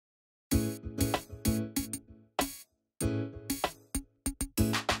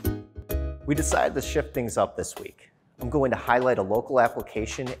We decided to shift things up this week. I'm going to highlight a local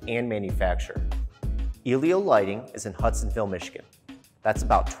application and manufacturer. Elio Lighting is in Hudsonville, Michigan. That's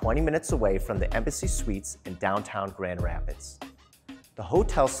about 20 minutes away from the Embassy Suites in downtown Grand Rapids. The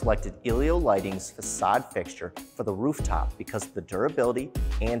hotel selected Elio Lighting's facade fixture for the rooftop because of the durability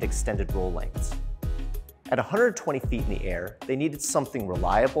and extended roll lengths. At 120 feet in the air, they needed something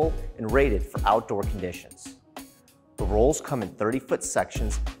reliable and rated for outdoor conditions. The rolls come in 30-foot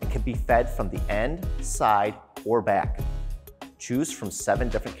sections and can be fed from the end, side, or back. Choose from 7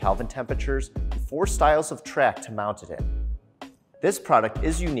 different Kelvin temperatures and 4 styles of track to mount it in. This product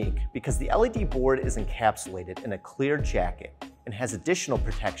is unique because the LED board is encapsulated in a clear jacket and has additional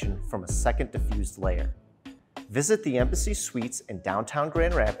protection from a second diffused layer. Visit the Embassy Suites in downtown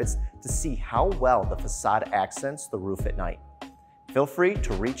Grand Rapids to see how well the facade accents the roof at night. Feel free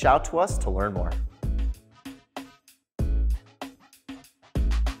to reach out to us to learn more.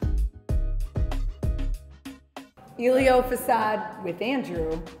 Elio Facade with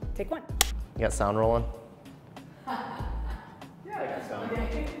Andrew. Take one. You got sound rolling? Yeah, I got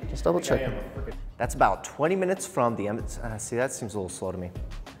sound. Just double check. That's about 20 minutes from the see, that seems a little slow to me.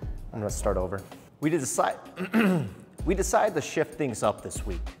 I'm gonna start over. We decided to shift things up this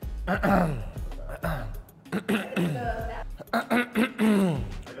week.